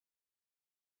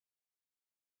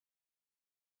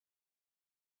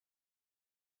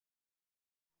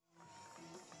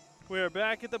We are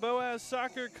back at the Boaz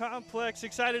Soccer Complex.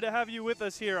 Excited to have you with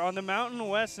us here on the Mountain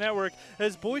West Network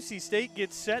as Boise State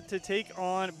gets set to take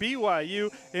on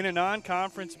BYU in a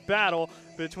non-conference battle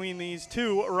between these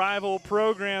two rival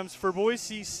programs. For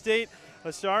Boise State,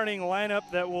 a starting lineup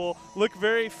that will look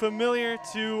very familiar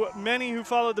to many who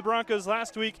followed the Broncos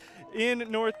last week in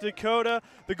North Dakota.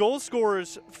 The goal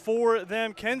scorers for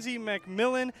them, Kenzie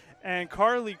McMillan and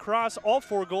Carly Cross, all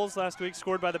 4 goals last week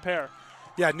scored by the pair.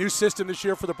 Yeah, new system this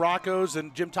year for the Broncos,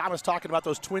 and Jim Thomas talking about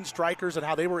those twin strikers and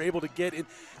how they were able to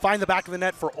find the back of the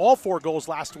net for all 4 goals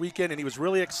last weekend, and he was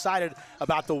really excited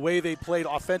about the way they played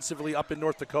offensively up in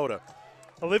North Dakota.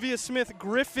 Olivia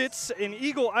Smith-Griffiths, an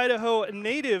Eagle, Idaho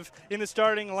native in the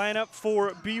starting lineup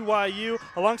for BYU,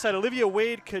 alongside Olivia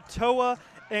Wade-Katoa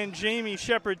and Jamie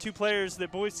Shepard, 2 players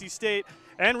that Boise State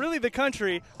and really the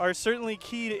country are certainly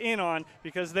keyed in on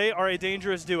because they are a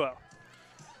dangerous duo.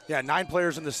 Yeah, 9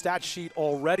 players in the stat sheet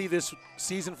already this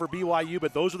season for BYU,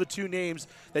 but those are the 2 names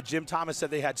that Jim Thomas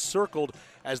said they had circled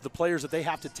as the players that they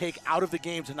have to take out of the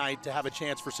game tonight to have a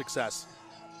chance for success.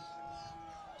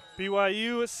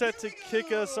 BYU is set to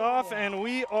kick us off, and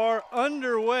we are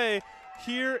underway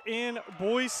here in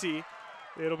Boise.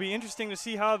 It'll be interesting to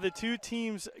see how the 2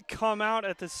 teams come out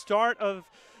at the start of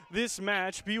this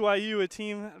match. BYU, a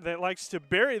team that likes to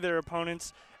bury their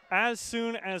opponents as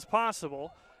soon as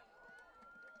possible.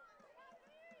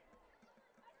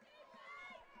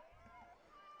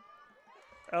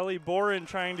 Ellie Boren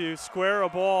trying to square a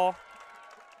ball.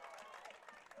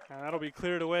 And that'll be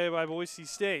cleared away by Boise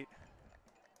State.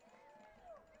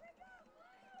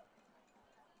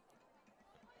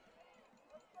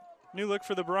 New look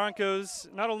for the Broncos,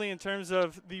 not only in terms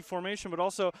of the formation, but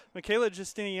also Michaela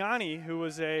Justiniani, who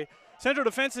was a central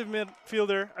defensive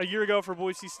midfielder a year ago for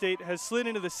Boise State, has slid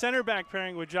into the center back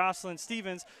pairing with Jocelyn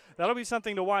Stevens. That'll be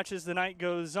something to watch as the night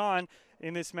goes on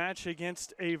in this match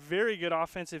against a very good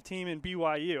offensive team in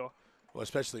BYU. Well,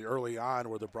 especially early on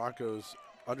where the Broncos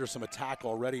under some attack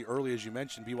already early, as you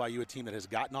mentioned. BYU, a team that has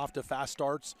gotten off to fast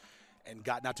starts and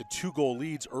gotten out to 2-goal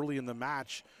leads early in the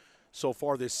match so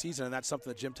far this season, and that's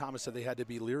something that Jim Thomas said they had to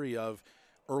be leery of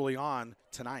early on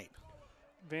tonight.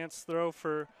 Advanced throw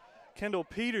for Kendall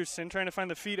Peterson, trying to find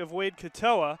the feet of Wade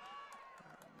Katoa.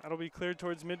 That'll be cleared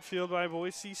towards midfield by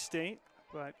Boise State,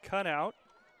 but cut out.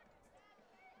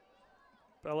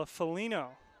 Bella Felino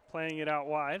playing it out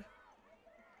wide.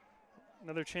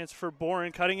 Another chance for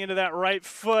Boren, cutting into that right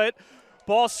foot.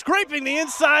 Ball scraping the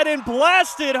inside and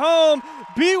blasted home.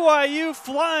 BYU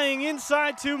flying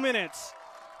inside 2 minutes.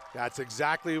 That's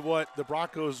exactly what the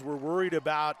Broncos were worried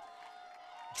about,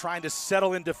 trying to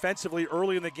settle in defensively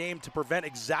early in the game to prevent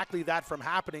exactly that from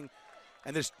happening.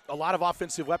 And there's a lot of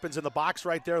offensive weapons in the box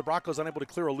right there. The Broncos unable to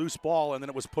clear a loose ball, and then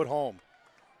it was put home.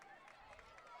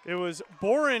 It was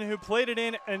Boren who played it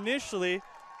in initially.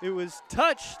 It was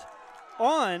touched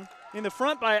on in the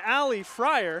front by Allie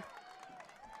Fryer.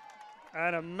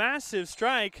 And a massive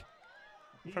strike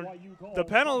from the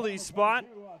penalty spot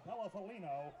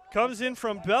comes in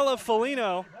from Bella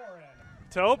Felino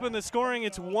to open the scoring.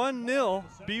 It's 1-0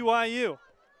 BYU.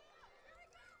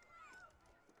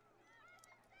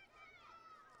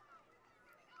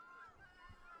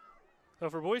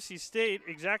 So for Boise State,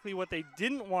 exactly what they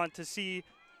didn't want to see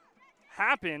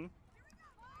happen.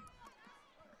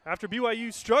 After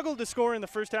BYU struggled to score in the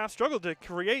first half, struggled to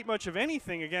create much of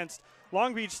anything against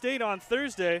Long Beach State on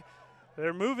Thursday,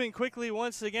 they're moving quickly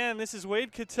once again. This is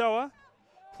Wade Katoa,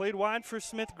 played wide for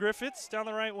Smith-Griffiths down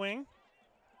the right wing.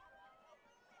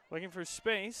 Looking for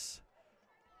space.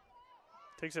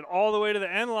 Takes it all the way to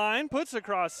the end line, puts the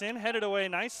cross in, headed away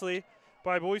nicely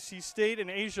by Boise State and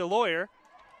Asia Lawyer.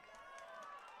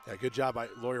 Yeah, good job by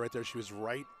Lawyer right there. She was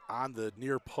right on the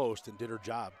near post and did her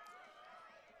job.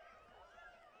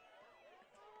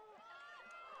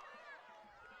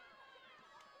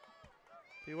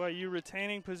 BYU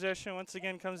retaining possession once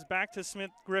again, comes back to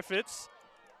Smith-Griffiths.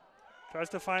 Tries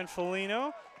to find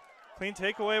Felino. Clean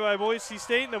takeaway by Boise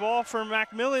State, and the ball for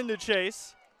McMillan to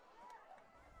chase.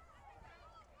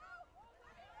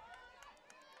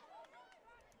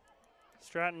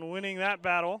 Stratton winning that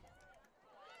battle.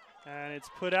 And it's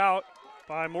put out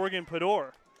by Morgan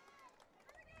Pador.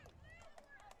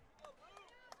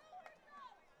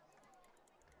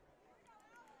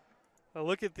 A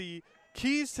look at the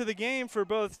keys to the game for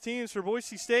both teams. For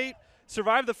Boise State,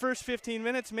 survive the first 15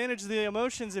 minutes, manage the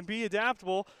emotions, and be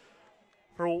adaptable.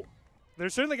 They're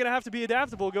certainly going to have to be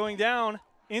adaptable going down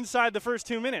inside the first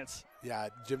 2 minutes. Yeah,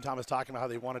 Jim Thomas talking about how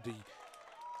they wanted to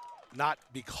not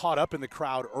be caught up in the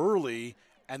crowd early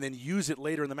and then use it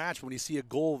later in the match. When you see a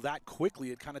goal that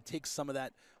quickly, it kind of takes some of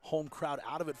that home crowd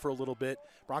out of it for a little bit.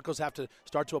 Broncos have to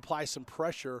start to apply some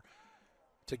pressure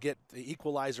to get the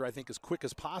equalizer, I think, as quick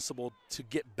as possible to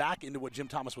get back into what Jim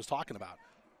Thomas was talking about.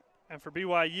 And for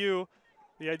BYU,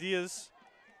 the idea is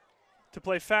to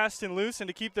play fast and loose and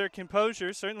to keep their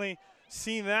composure. Certainly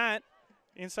seen that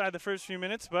inside the first few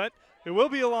minutes, but it will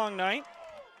be a long night.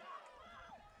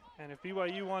 And if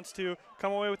BYU wants to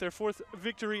come away with their 4th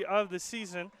victory of the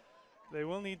season, they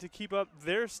will need to keep up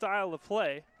their style of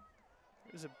play.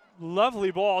 There's a lovely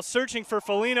ball searching for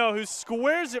Foligno, who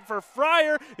squares it for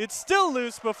Fryer. It's still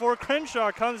loose before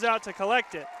Crenshaw comes out to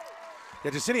collect it.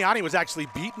 Yeah, Justiniani was actually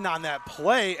beaten on that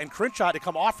play, and Crenshaw had to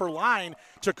come off her line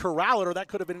to corral it, or that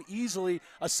could have been easily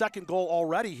a second goal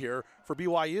already here for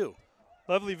BYU.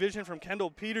 Lovely vision from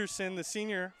Kendall Peterson, the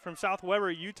senior from South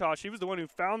Weber, Utah. She was the one who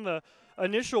found the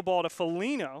initial ball to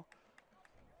Foligno.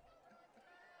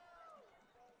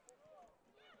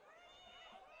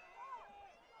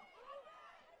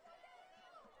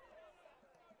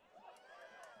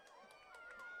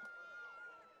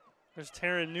 There's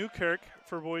Tara Newkirk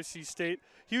for Boise State.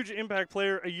 Huge impact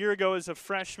player a year ago as a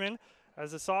freshman.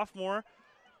 As a sophomore,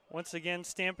 once again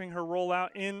stamping her rollout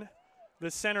in the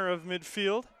center of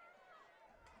midfield.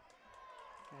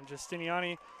 And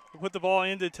Justiniani will put the ball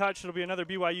into touch. It'll be another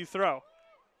BYU throw.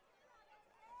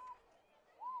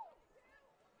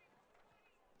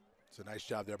 It's a nice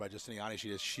job there by Justiniani. She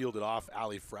just shielded off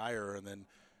Allie Fryer and then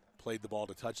played the ball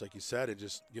to touch, like you said, and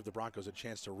just give the Broncos a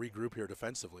chance to regroup here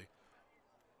defensively.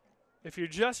 If you're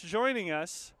just joining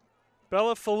us,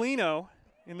 Bella Foligno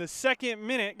in the 2nd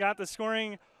minute got the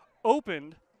scoring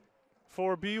opened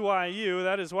for BYU.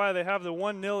 That is why they have the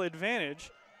 1-0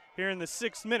 advantage here in the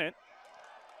 6th minute.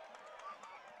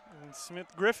 And Smith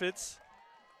Griffiths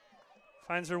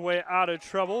finds her way out of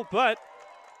trouble, but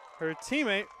her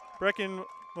teammate, Brecken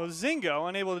Mozingo,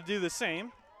 unable to do the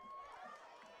same.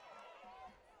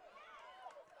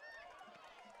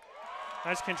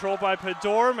 Nice control by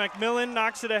Pador. McMillan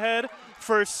knocks it ahead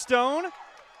for Stone.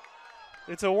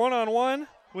 It's a one-on-one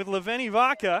with Leveni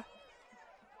Vaca.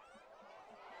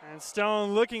 And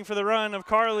Stone looking for the run of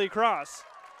Carly Cross.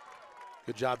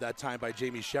 Good job that time by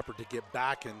Jamie Shepard to get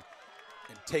back and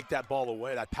take that ball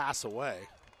away, that pass away.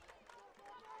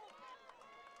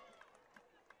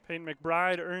 Peyton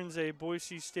McBride earns a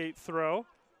Boise State throw.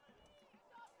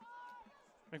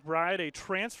 McBride, a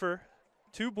transfer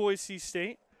to Boise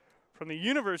State from the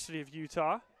University of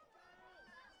Utah.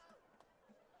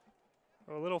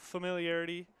 A little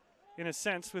familiarity, in a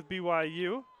sense, with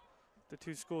BYU. The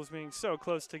two schools being so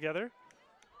close together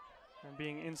and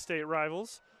being in-state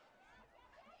rivals.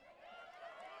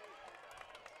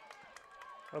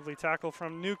 Lovely tackle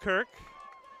from Newkirk.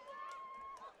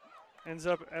 Ends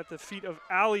up at the feet of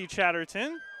Allie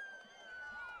Chatterton.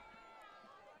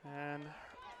 And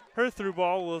her through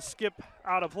ball will skip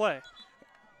out of play.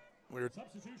 We're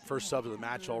first sub of the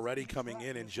match already coming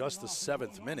in just the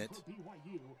 7th minute.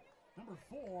 Number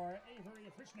 4,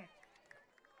 Avery Frischneck.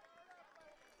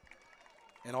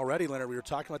 And already, Leonard, we were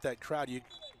talking about that crowd.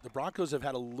 The Broncos have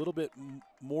had a little bit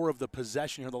more of the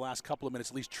possession here the last couple of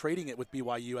minutes, at least trading it with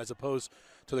BYU as opposed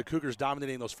to the Cougars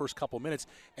dominating those first couple of minutes.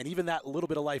 And even that little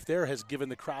bit of life there has given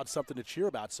the crowd something to cheer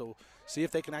about. So see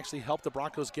if they can actually help the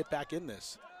Broncos get back in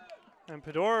this. And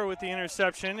Pador with the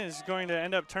interception is going to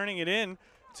end up turning it in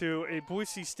to a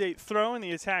Boise State throw in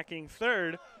the attacking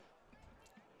third.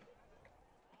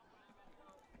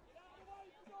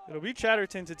 It'll be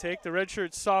Chatterton to take, the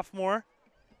redshirt sophomore.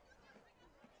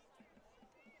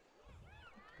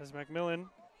 As McMillan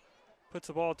puts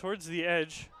the ball towards the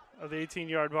edge of the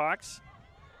 18-yard box.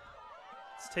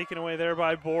 It's taken away there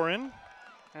by Boren.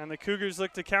 And the Cougars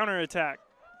look to counterattack.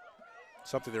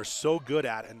 Something they're so good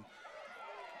at,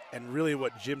 and really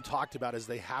what Jim talked about is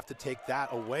they have to take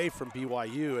that away from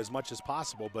BYU as much as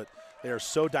possible, but they are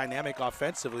so dynamic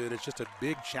offensively that it's just a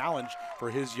big challenge for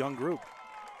his young group.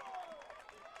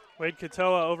 Wade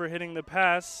Katoa overhitting the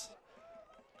pass.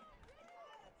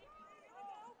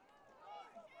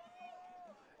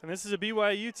 And this is a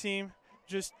BYU team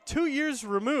just 2 years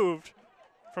removed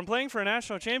from playing for a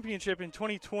national championship in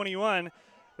 2021.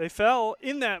 They fell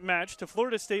in that match to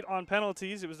Florida State on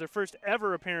penalties. It was their first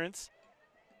ever appearance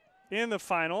in the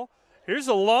final. Here's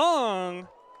a long,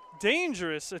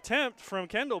 dangerous attempt from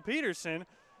Kendall Peterson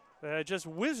that just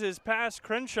whizzes past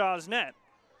Crenshaw's net.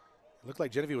 Looked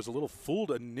like Genevieve was a little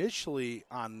fooled initially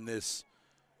on this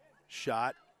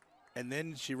shot, and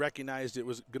then she recognized it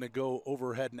was going to go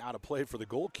overhead and out of play for the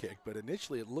goal kick. But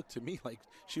initially it looked to me like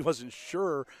she wasn't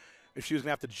sure if she was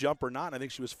going to have to jump or not, and I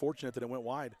think she was fortunate that it went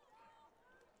wide.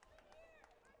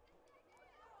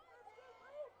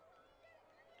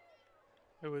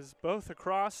 It was both a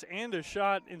cross and a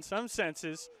shot in some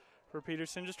senses for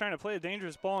Peterson, just trying to play a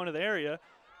dangerous ball into the area,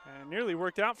 and nearly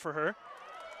worked out for her.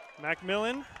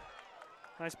 Macmillan,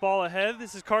 nice ball ahead.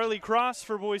 This is Carly Cross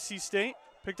for Boise State.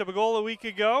 Picked up a goal a week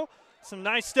ago. Some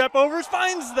nice step overs,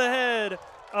 finds the head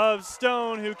of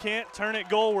Stone, who can't turn it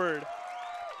goalward.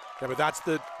 Yeah, but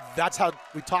that's how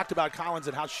we talked about Collins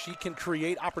and how she can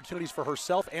create opportunities for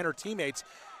herself and her teammates,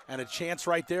 and a chance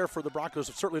right there for the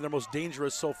Broncos, certainly their most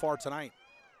dangerous so far tonight.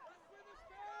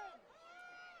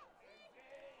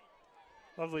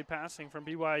 Lovely passing from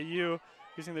BYU,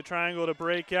 using the triangle to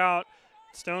break out.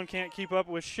 Stone can't keep up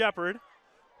with Shepard.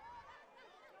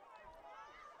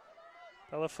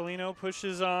 Bella Felino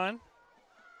pushes on.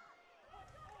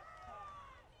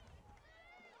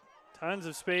 Tons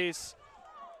of space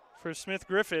for Smith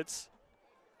Griffiths.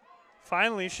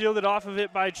 Finally shielded off of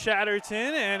it by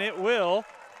Chatterton, and it will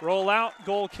roll out,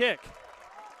 goal kick.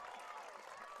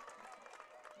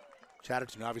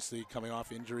 Chatterton obviously coming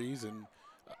off injuries, and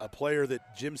a player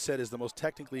that Jim said is the most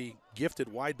technically gifted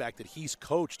wideback that he's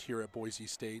coached here at Boise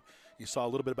State. You saw a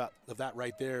little bit of that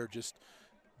right there, just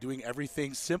doing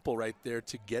everything simple right there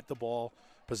to get the ball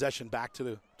possession back to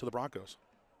the Broncos.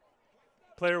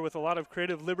 Player with a lot of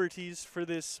creative liberties for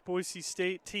this Boise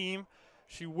State team.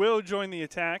 She will join the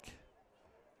attack,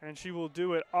 and she will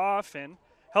do it often.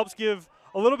 Helps give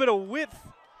a little bit of width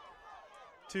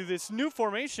to this new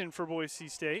formation for Boise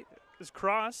State. This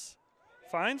Cross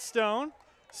finds Stone.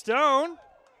 Stone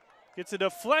gets a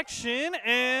deflection,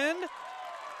 and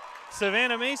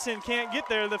Savannah Mason can't get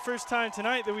there the first time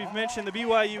tonight that we've mentioned the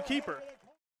BYU keeper.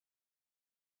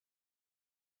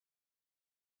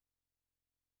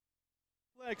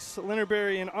 Leonard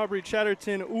Berry and Aubrey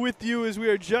Chatterton with you as we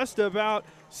are just about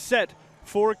set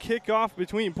for kickoff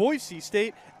between Boise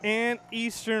State and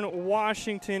Eastern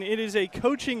Washington. It is a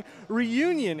coaching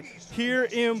reunion here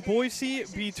in Boise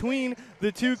between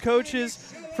the two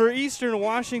coaches. For Eastern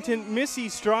Washington, Missy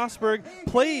Strasburg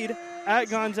played at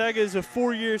Gonzaga as a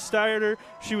 4-year starter.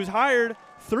 She was hired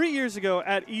 3 years ago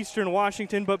at Eastern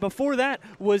Washington, but before that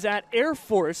was at Air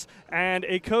Force, and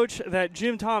a coach that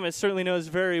Jim Thomas certainly knows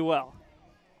very well.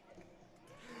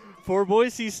 For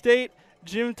Boise State,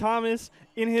 Jim Thomas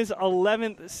in his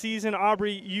 11th season.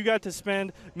 Aubrey, you got to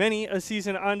spend many a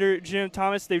season under Jim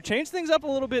Thomas. They've changed things up a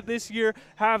little bit this year,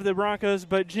 have the Broncos,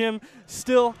 but Jim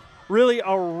still really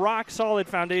a rock-solid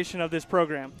foundation of this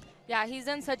program. Yeah, he's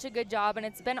done such a good job, and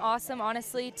it's been awesome,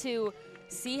 honestly, to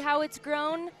see how it's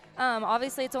grown.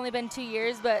 Obviously, it's only been 2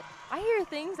 years, but I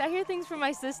hear things from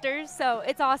my sisters, so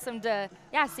it's awesome to,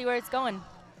 see where it's going.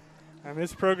 And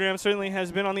this program certainly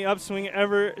has been on the upswing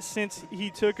ever since he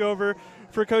took over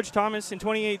for Coach Thomas in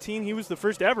 2018. He was the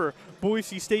first ever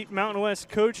Boise State Mountain West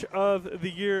Coach of the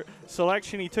Year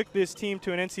selection. He took this team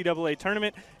to an NCAA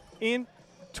tournament in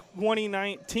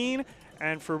 2019.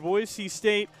 And for Boise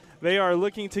State, they are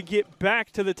looking to get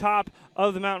back to the top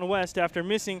of the Mountain West after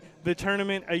missing the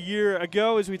tournament a year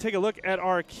ago. As we take a look at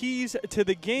our keys to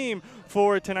the game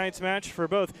for tonight's match for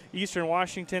both Eastern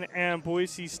Washington and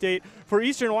Boise State. For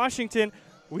Eastern Washington,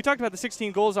 we talked about the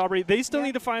 16 goals, Aubrey. They still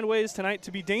need to find ways tonight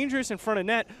to be dangerous in front of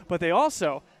net, but they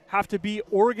also have to be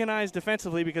organized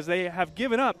defensively because they have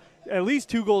given up at least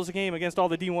 2 goals a game against all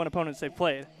the D1 opponents they've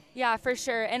played. Yeah, for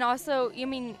sure. And also,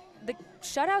 the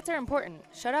shutouts are important.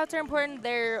 Shutouts are important.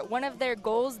 They're one of their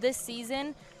goals this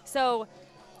season, so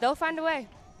they'll find a way.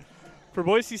 For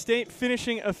Boise State,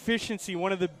 finishing efficiency,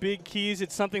 one of the big keys.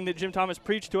 It's something that Jim Thomas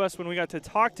preached to us when we got to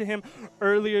talk to him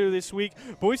earlier this week.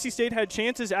 Boise State had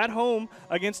chances at home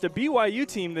against a BYU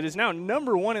team that is now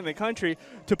 #1 in the country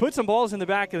to put some balls in the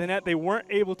back of the net. They weren't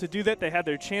able to do that. They had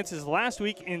their chances last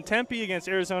week in Tempe against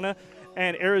Arizona,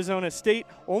 and Arizona State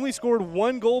only scored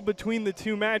 1 goal between the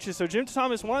 2 matches. So Jim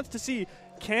Thomas wants to see,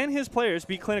 can his players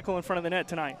be clinical in front of the net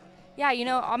tonight?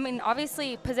 Yeah,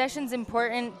 obviously possession's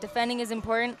important, defending is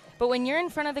important, but when you're in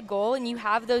front of the goal and you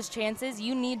have those chances,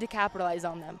 you need to capitalize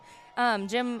on them.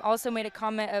 Jim also made a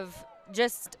comment of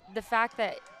just the fact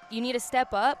that you need to step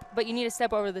up, but you need to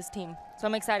step over this team. So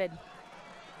I'm excited.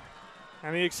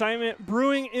 And the excitement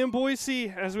brewing in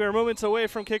Boise as we are moments away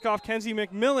from kickoff. Kenzie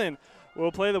McMillan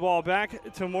will play the ball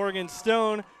back to Morgan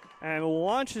Stone and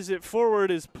launches it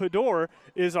forward as Pador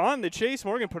is on the chase.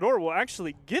 Morgan Pador will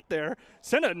actually get there,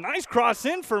 send a nice cross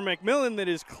in for McMillan that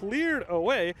is cleared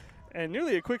away, and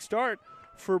nearly a quick start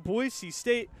for Boise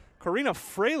State. Karina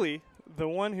Fraley, the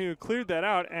one who cleared that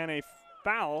out, and a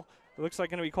foul, it looks like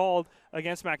going to be called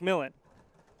against McMillan.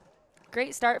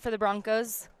 Great start for the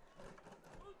Broncos.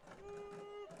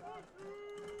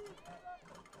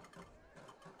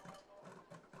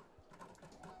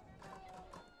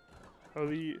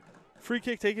 The free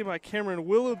kick taken by Cameron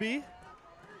Willoughby.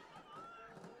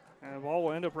 And the ball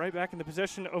will end up right back in the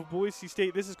possession of Boise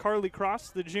State. This is Carly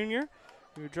Cross, the junior,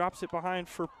 who drops it behind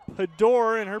for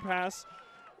Pador, and her pass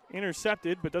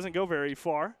intercepted, but doesn't go very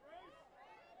far.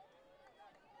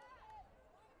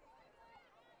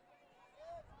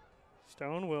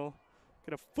 Stone will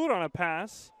get a foot on a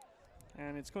pass,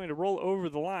 and it's going to roll over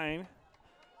the line.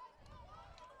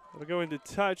 It'll go into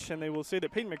touch, and they will say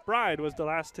that Peyton McBride was the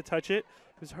last to touch it.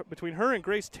 It was between her and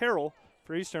Grace Terrell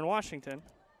for Eastern Washington.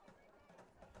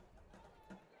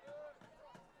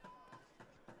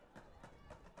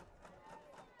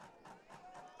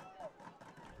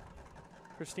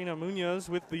 Christina Munoz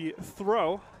with the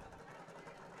throw.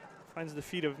 Finds the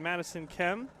feet of Madison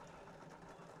Kem.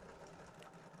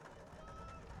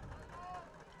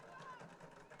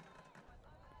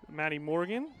 Maddie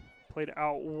Morgan played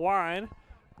out wide.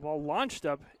 The ball launched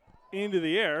up into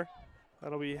the air.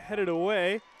 That'll be headed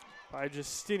away by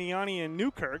Justiniani and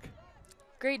Newkirk.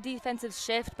 Great defensive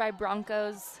shift by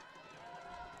Broncos.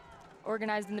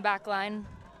 Organized in the back line.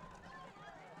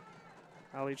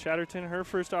 Allie Chatterton, her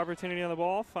first opportunity on the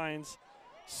ball, finds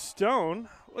Stone.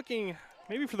 Looking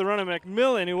maybe for the run of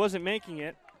McMillan, who wasn't making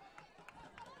it.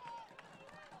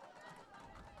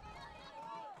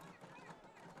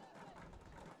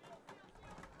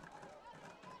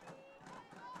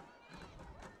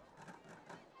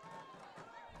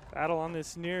 Battle on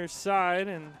this near side,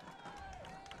 and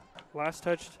last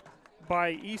touched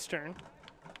by Eastern.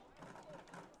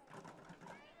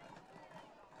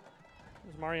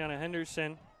 There's Mariana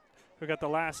Henderson, who got the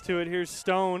last to it. Here's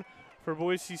Stone for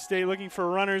Boise State, looking for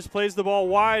runners, plays the ball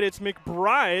wide. It's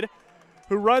McBride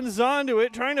who runs onto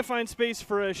it, trying to find space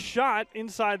for a shot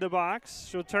inside the box.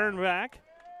 She'll turn back.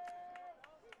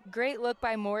 Great look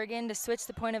by Morgan to switch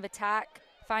the point of attack,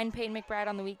 find Peyton McBride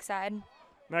on the weak side.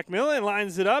 McMillan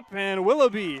lines it up, and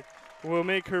Willoughby will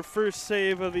make her first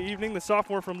save of the evening. The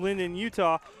sophomore from Linden,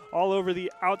 Utah, all over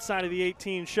the outside of the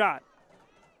 18 shot.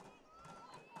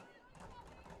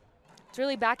 It's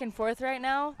really back and forth right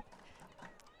now.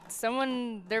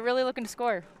 They're really looking to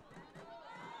score.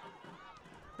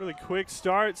 Really quick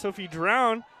start. Sophie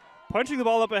Drown punching the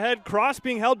ball up ahead. Cross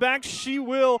being held back. She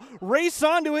will race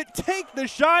onto it, take the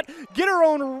shot, get her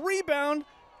own rebound,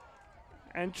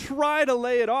 and try to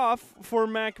lay it off for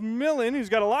McMillan, who's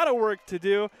got a lot of work to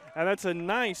do. And that's a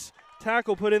nice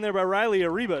tackle put in there by Riley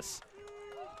Arribas.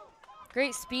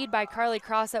 Great speed by Carly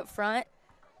Cross up front.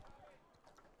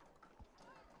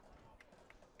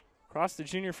 Cross, the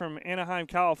junior from Anaheim,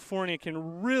 California,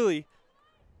 can really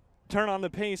turn on the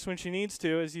pace when she needs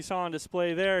to, as you saw on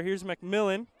display there. Here's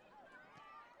McMillan.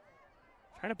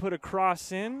 Trying to put a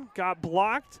cross in. Got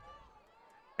blocked.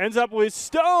 Ends up with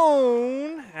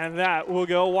Stone, and that will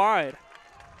go wide.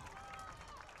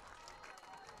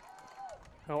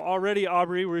 Now already,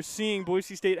 Aubrey, we're seeing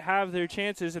Boise State have their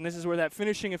chances, and this is where that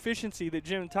finishing efficiency that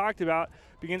Jim talked about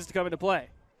begins to come into play.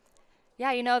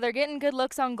 Yeah, you know, they're getting good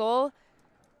looks on goal.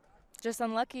 Just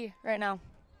unlucky right now.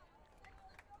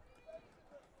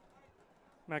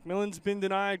 McMillan's been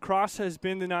denied, Cross has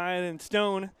been denied, and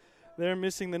Stone, they're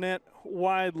missing the net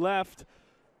wide left.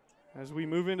 As we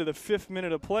move into the 5th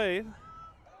minute of play,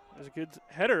 there's a good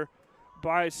header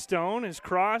by Stone as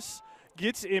Cross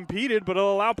gets impeded, but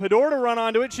it'll allow Pador to run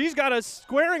onto it. She's got a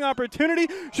squaring opportunity.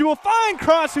 She will find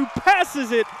Cross, who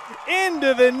passes it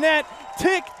into the net.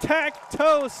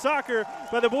 Tic-tac-toe soccer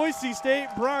by the Boise State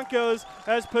Broncos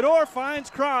as Pador finds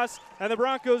Cross, and the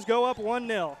Broncos go up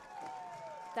 1-0.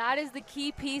 That is the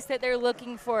key piece that they're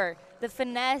looking for, the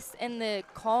finesse and the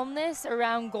calmness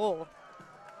around goal.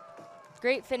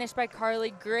 Great finish by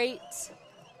Carly, great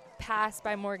pass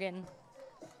by Morgan.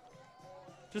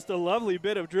 Just a lovely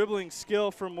bit of dribbling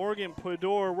skill from Morgan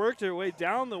Pador, worked her way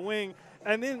down the wing,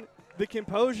 and then the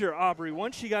composure, Aubrey,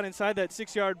 once she got inside that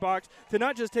 6-yard box, to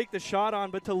not just take the shot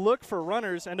on, but to look for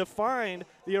runners and to find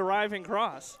the arriving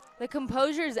cross. The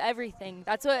composure is everything.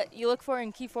 That's what you look for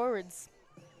in key forwards.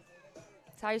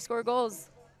 That's how you score goals.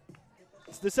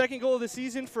 It's the 2nd goal of the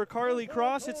season for Carly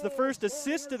Cross. It's the first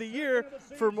assist of the year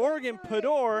for Morgan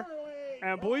Pador.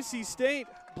 And Boise State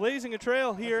blazing a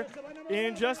trail here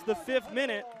in just the 5th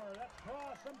minute.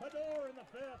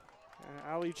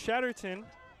 Allie Chatterton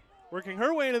working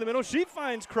her way into the middle. She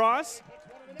finds Cross.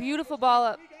 Beautiful ball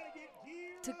up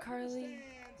to Carly.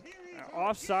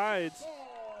 Offsides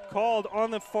called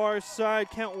on the far side.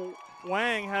 Kent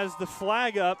Wang has the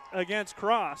flag up against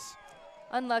Cross.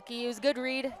 Unlucky. It was a good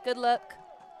read, good look.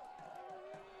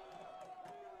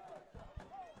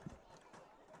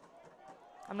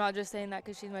 I'm not just saying that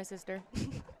because she's my sister.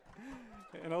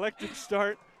 An electric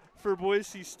start for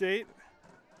Boise State.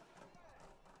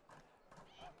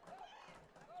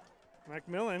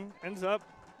 McMillan ends up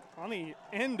on the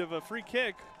end of a free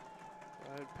kick.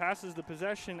 Passes the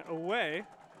possession away.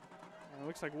 And it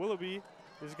looks like Willoughby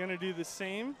is going to do the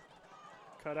same.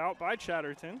 Cut out by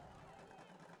Chatterton.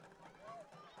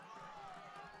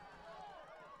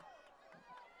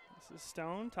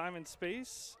 Stone, time and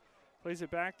space. Plays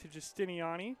it back to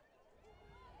Justiniani.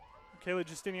 Kayla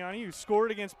Justiniani, who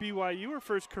scored against BYU. Her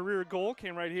first career goal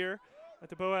came right here at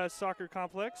the Boaz Soccer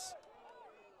Complex.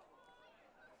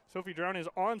 Sophie Drown is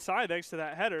onside thanks to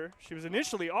that header. She was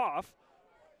initially off.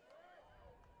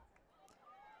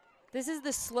 This is the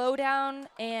slowdown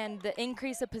and the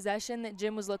increase of possession that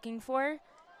Jim was looking for.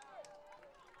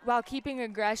 While keeping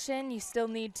aggression, you still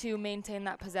need to maintain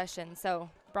that possession. So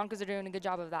Broncos are doing a good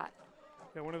job of that.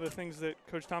 Yeah, one of the things that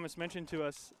Coach Thomas mentioned to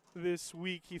us this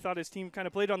week, he thought his team kind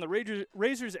of played on the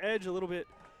razor's edge a little bit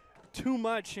too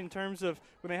much in terms of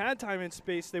when they had time and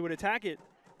space, they would attack it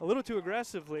a little too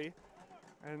aggressively.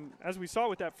 And as we saw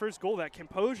with that first goal, that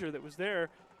composure that was there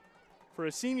for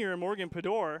a senior, Morgan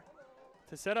Pador,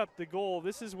 to set up the goal.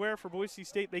 This is where for Boise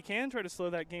State they can try to slow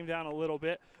that game down a little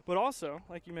bit, but also,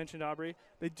 like you mentioned, Aubrey,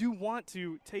 they do want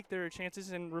to take their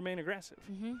chances and remain aggressive.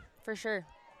 For sure.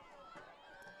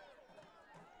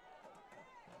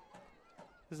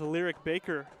 This is a Lyric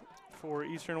Baker for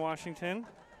Eastern Washington.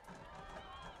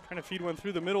 Trying to feed one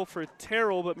through the middle for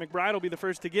Terrell, but McBride will be the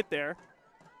first to get there.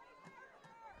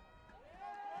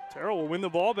 Terrell will win the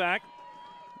ball back.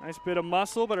 Nice bit of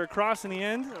muscle, but her cross in the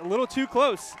end, a little too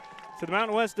close to the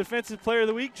Mountain West Defensive Player of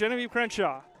the Week, Genevieve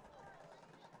Crenshaw.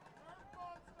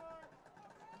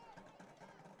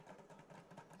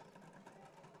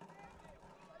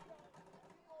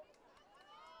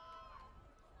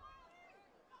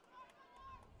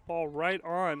 Ball right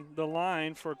on the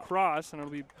line for a cross, and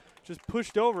it'll be just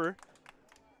pushed over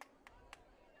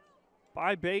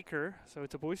by Baker. So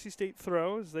it's a Boise State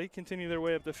throw as they continue their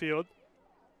way up the field.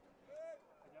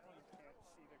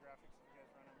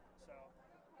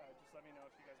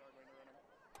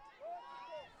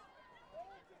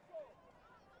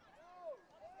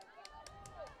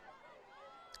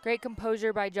 Great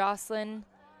composure by Jocelyn.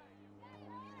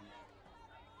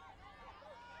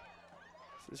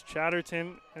 This is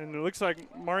Chatterton, and it looks like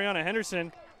Mariana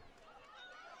Henderson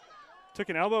took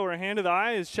an elbow or a hand to the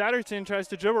eye as Chatterton tries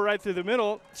to dribble right through the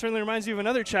middle. Certainly reminds you of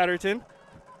another Chatterton.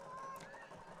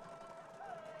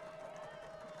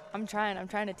 I'm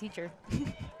trying to teach her.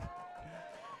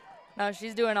 No,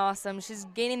 she's doing awesome. She's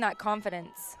gaining that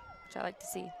confidence, which I like to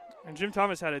see. And Jim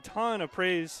Thomas had a ton of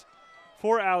praise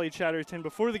for Allie Chatterton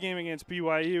before the game against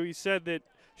BYU. He said that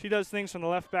she does things from the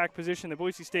left back position that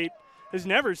Boise State has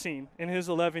never seen in his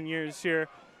 11 years here.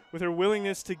 With her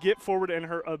willingness to get forward and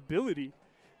her ability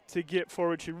to get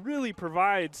forward, she really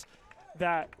provides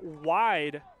that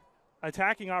wide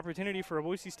attacking opportunity for a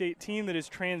Boise State team that has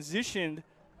transitioned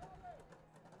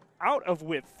out of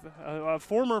width. A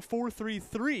former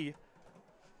 4-3-3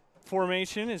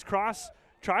 formation. As Cross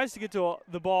tries to get to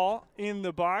the ball in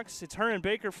the box. It's her and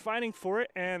Baker fighting for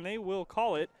it, and they will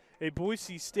call it a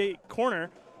Boise State corner.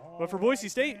 But for Boise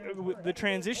State, the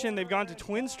transition, they've gone to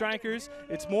twin strikers.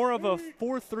 It's more of a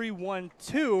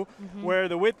 4-3-1-2 where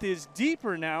the width is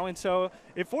deeper now, and so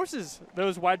it forces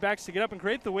those wide backs to get up and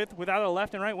create the width without a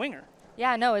left and right winger.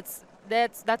 Yeah, no,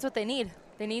 that's what they need.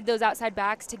 They need those outside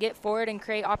backs to get forward and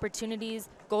create opportunities,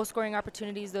 goal-scoring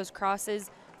opportunities, those crosses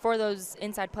for those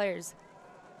inside players.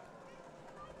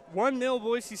 1-0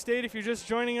 Boise State. If you're just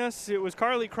joining us, it was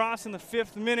Carly Cross in the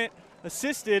 5th minute,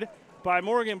 assisted by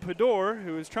Morgan Pador,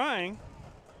 who is trying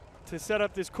to set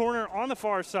up this corner on the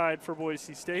far side for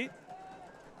Boise State.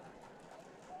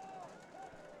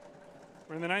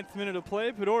 We're in the 9th minute of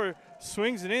play. Pador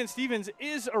swings it in. Stevens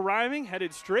is arriving,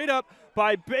 headed straight up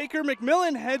by Baker.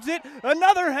 McMillan heads it,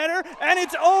 another header, and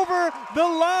it's over the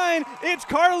line. It's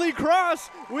Carly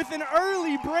Cross with an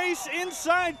early brace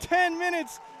inside 10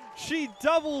 minutes. She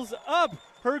doubles up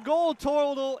her goal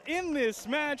total in this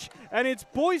match, and it's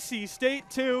Boise State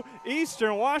 2,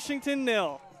 Eastern Washington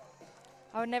 0.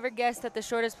 I would never guess that the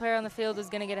shortest player on the field was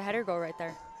going to get a header goal right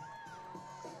there.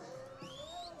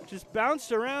 Just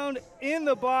bounced around in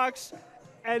the box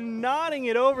and nodding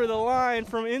it over the line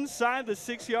from inside the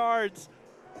 6 yards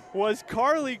was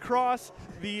Carly Cross,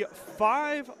 the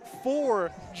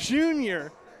 5'4"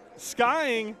 junior,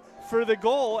 skying for the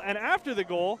goal. And after the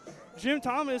goal, Jim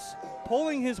Thomas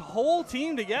pulling his whole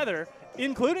team together,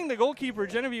 including the goalkeeper,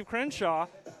 Genevieve Crenshaw,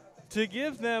 to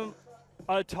give them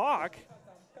a talk.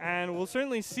 And we'll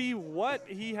certainly see what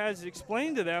he has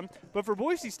explained to them. But for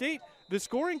Boise State, the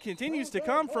scoring continues to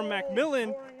come from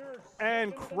McMillan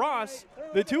and Cross.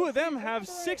 The two of them have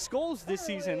 6 goals this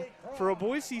season for a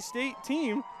Boise State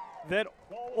team that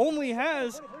only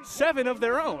has 7 of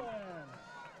their own.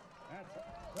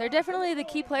 They're definitely the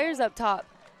key players up top.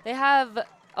 They have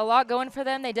a lot going for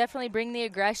them. They definitely bring the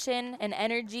aggression and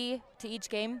energy to each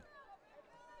game.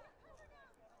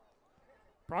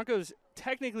 Broncos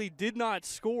technically did not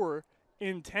score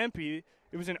in Tempe.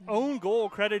 It was an own goal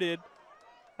credited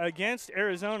against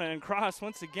Arizona, and Cross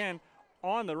once again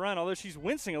on the run, although she's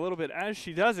wincing a little bit as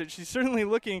she does it. She's certainly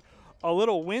looking a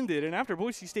little winded, and after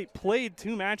Boise State played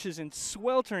 2 matches in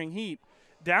sweltering heat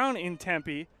down in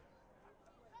Tempe,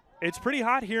 it's pretty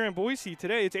hot here in Boise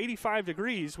today. It's 85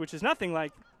 degrees, which is nothing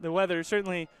like the weather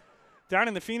certainly down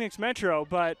in the Phoenix metro,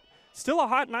 but still a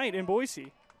hot night in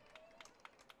Boise.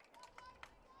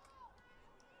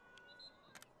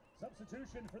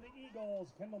 Substitution for the Eagles.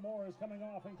 Kendall Moore is coming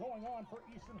off and going on for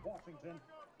Eastern Washington.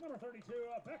 Number 32,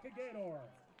 Becca Gator.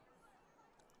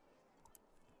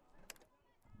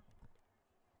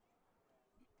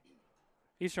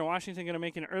 Eastern Washington going to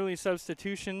make an early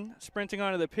substitution. Sprinting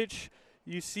onto the pitch,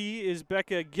 you see, is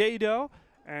Becca Gado,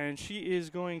 and she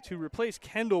is going to replace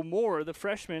Kendall Moore, the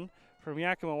freshman from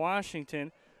Yakima,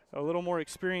 Washington. A little more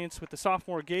experience with the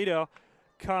sophomore Gado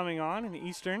coming on in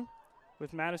Eastern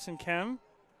with Madison Kem.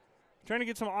 Trying to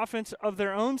get some offense of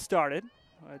their own started.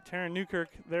 Taryn Newkirk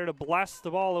there to blast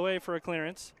the ball away for a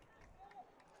clearance.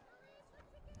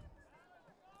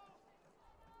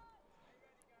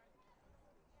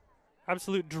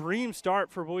 Absolute dream start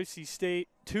for Boise State.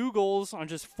 2 goals on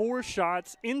just 4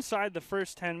 shots inside the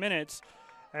first 10 minutes.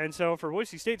 And so for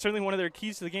Boise State, certainly one of their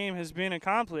keys to the game has been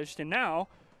accomplished. And now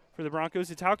for the Broncos,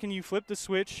 it's how can you flip the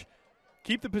switch,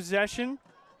 keep the possession,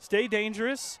 stay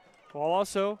dangerous, while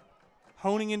also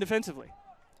honing in defensively.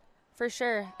 For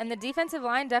sure. And the defensive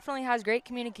line definitely has great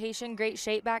communication, great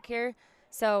shape back here.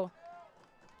 So,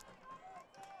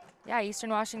 yeah,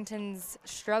 Eastern Washington's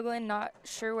struggling, not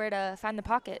sure where to find the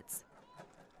pockets.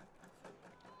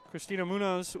 Christina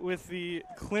Munoz with the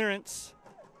clearance.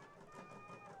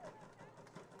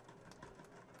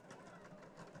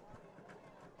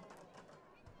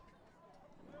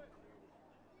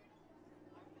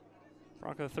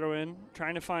 Bronco throw in,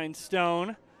 trying to find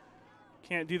Stone.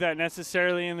 Can't do that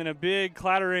necessarily, and then a big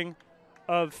clattering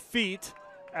of feet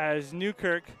as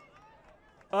Newkirk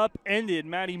upended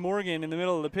Maddie Morgan in the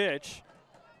middle of the pitch.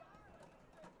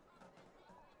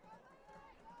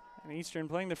 And Eastern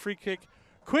playing the free kick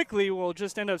quickly will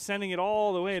just end up sending it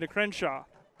all the way to Crenshaw.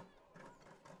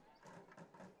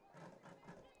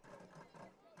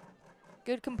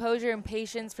 Good composure and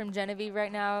patience from Genevieve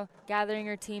right now, gathering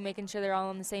her team, making sure they're all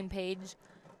on the same page.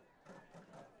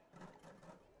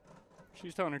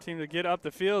 She's telling her team to get up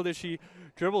the field as she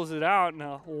dribbles it out in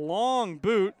a long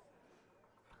boot.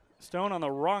 Stone on the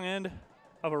wrong end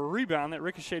of a rebound that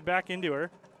ricocheted back into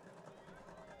her.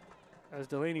 As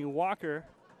Delaney Walker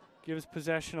gives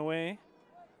possession away.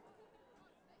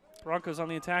 Broncos on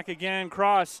the attack again.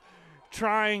 Cross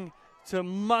trying to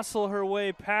muscle her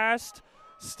way past.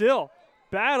 Still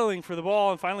battling for the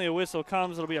ball, and finally a whistle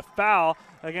comes. It'll be a foul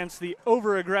against the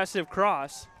over-aggressive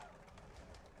Cross.